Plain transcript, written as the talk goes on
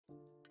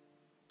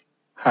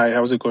Hi,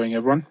 how's it going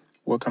everyone?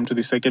 Welcome to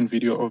the second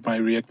video of my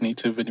React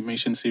Native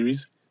animation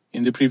series.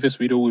 In the previous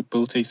video, we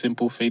built a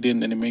simple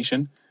fade-in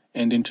animation,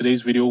 and in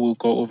today's video, we'll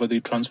go over the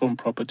transform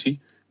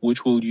property,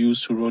 which we'll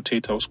use to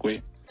rotate our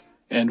square.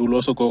 And we'll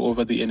also go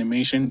over the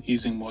animation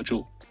easing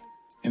module.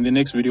 In the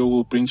next video,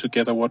 we'll bring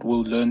together what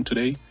we'll learn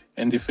today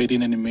and the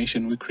fade-in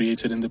animation we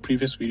created in the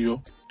previous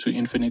video to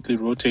infinitely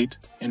rotate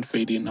and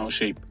fade in our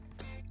shape.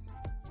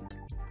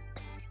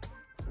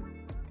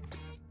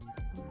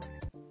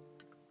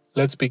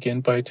 Let's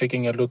begin by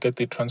taking a look at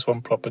the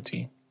transform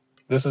property.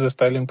 This is a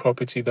styling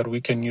property that we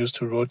can use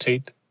to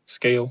rotate,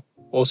 scale,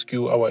 or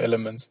skew our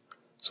elements.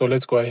 So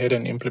let's go ahead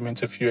and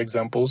implement a few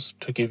examples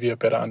to give you a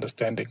better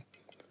understanding.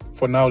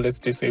 For now, let's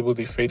disable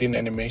the fade-in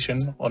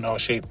animation on our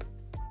shape.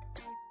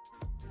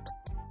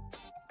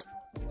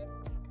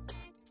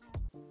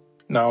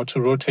 Now, to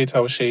rotate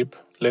our shape,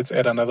 let's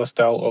add another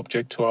style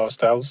object to our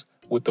styles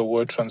with the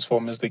word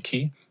transform as the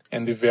key,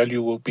 and the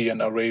value will be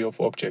an array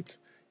of objects.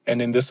 And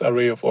in this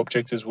array of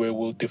objects is where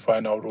we'll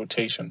define our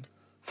rotation.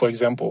 For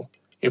example,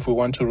 if we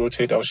want to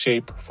rotate our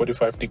shape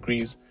 45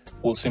 degrees,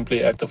 we'll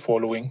simply add the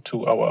following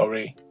to our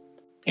array.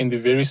 In the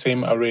very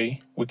same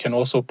array, we can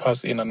also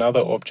pass in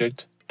another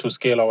object to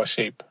scale our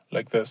shape,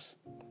 like this.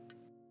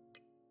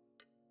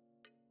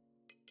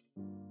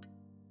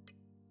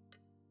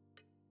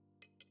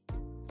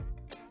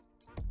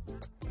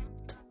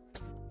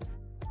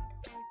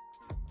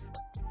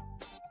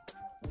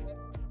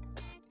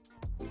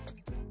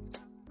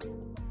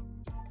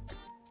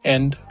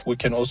 And we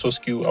can also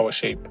skew our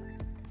shape.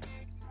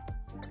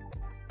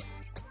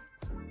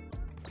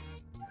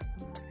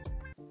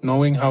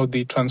 Knowing how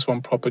the transform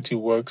property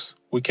works,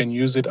 we can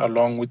use it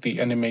along with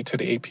the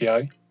animated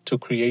API to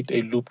create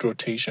a looped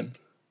rotation,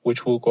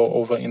 which we'll go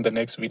over in the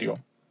next video.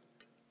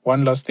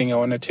 One last thing I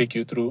want to take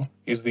you through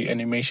is the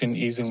animation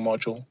easing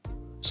module.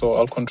 So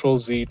I'll Ctrl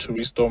Z to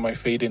restore my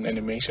fade-in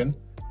animation.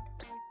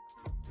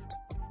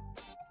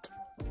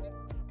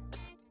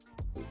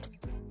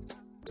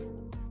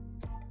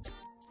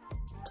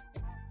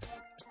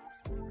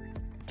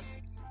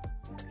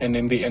 And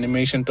in the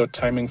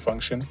animation.timing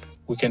function,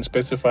 we can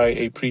specify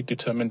a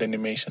predetermined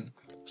animation,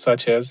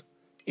 such as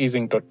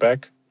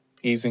easing.back,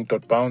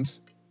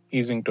 easing.bounce,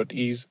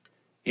 easing.ease,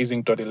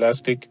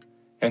 easing.elastic,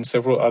 and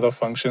several other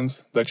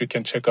functions that you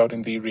can check out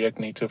in the React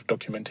Native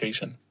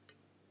documentation.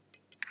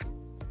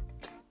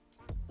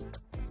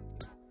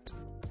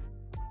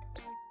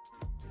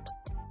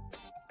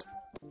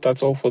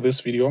 That's all for this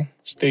video.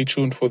 Stay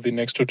tuned for the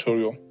next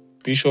tutorial.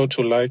 Be sure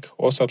to like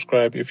or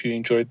subscribe if you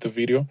enjoyed the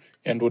video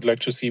and would like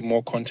to see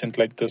more content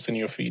like this in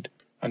your feed.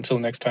 Until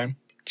next time,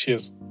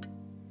 cheers.